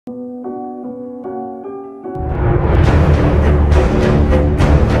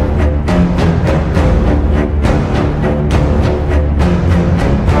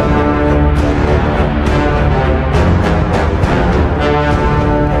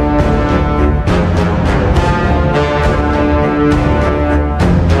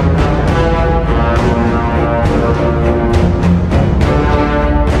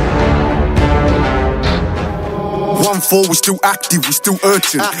before, we still active, we still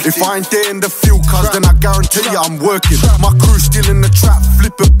urgent. If I ain't there in the field, cuz then I guarantee you I'm working. My crew still in the trap,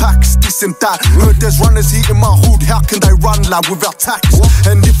 flipping packs, this and that. Heard there's runners heating my hood, how can they run, lad, without tax?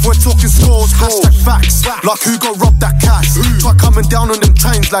 And if we're talking scores, hashtag facts. Like who got robbed that cash? Try coming down on them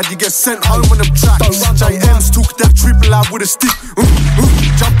trains, lad, you get sent home on them tracks. JM's took that triple lad with a stick.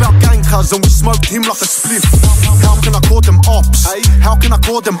 Jump out gang cuz and we smoked him like a spliff. How can I call them ops? How can I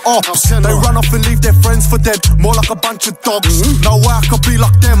call them ops? They run off and leave their friends for dead, more like a bunch of dogs. No way I could be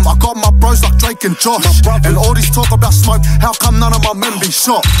like them, I got my bros like Drake and Josh. And all this talk about smoke, how come none of my men be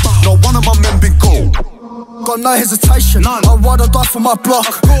shot? Not one of my men be gold. Got no hesitation, I'd rather die for my block.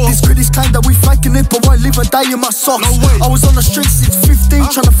 These critics claim that we faking it, but won't leave a day in my socks. I was on the street since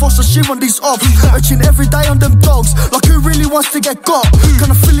 15, trying to force a shit on these ops. Urging every day on them dogs, like who really wants to get got? Can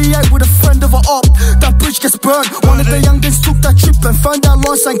affiliate with a friend of a op, that bridge gets burned. One of the youngins took that trip and found out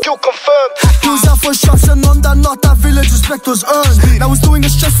line saying kill confirmed. He was out for shots and on that night that village respect was earned. Now he's doing a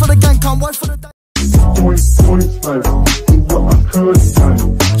stretch for the gang, can't wait for the day.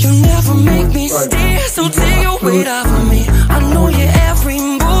 You never make me stay, so take your weight off of me. I know your every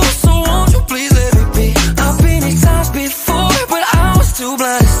move, so won't you please let me be? I've been at times before, but I was too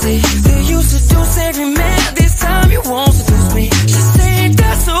blind to see.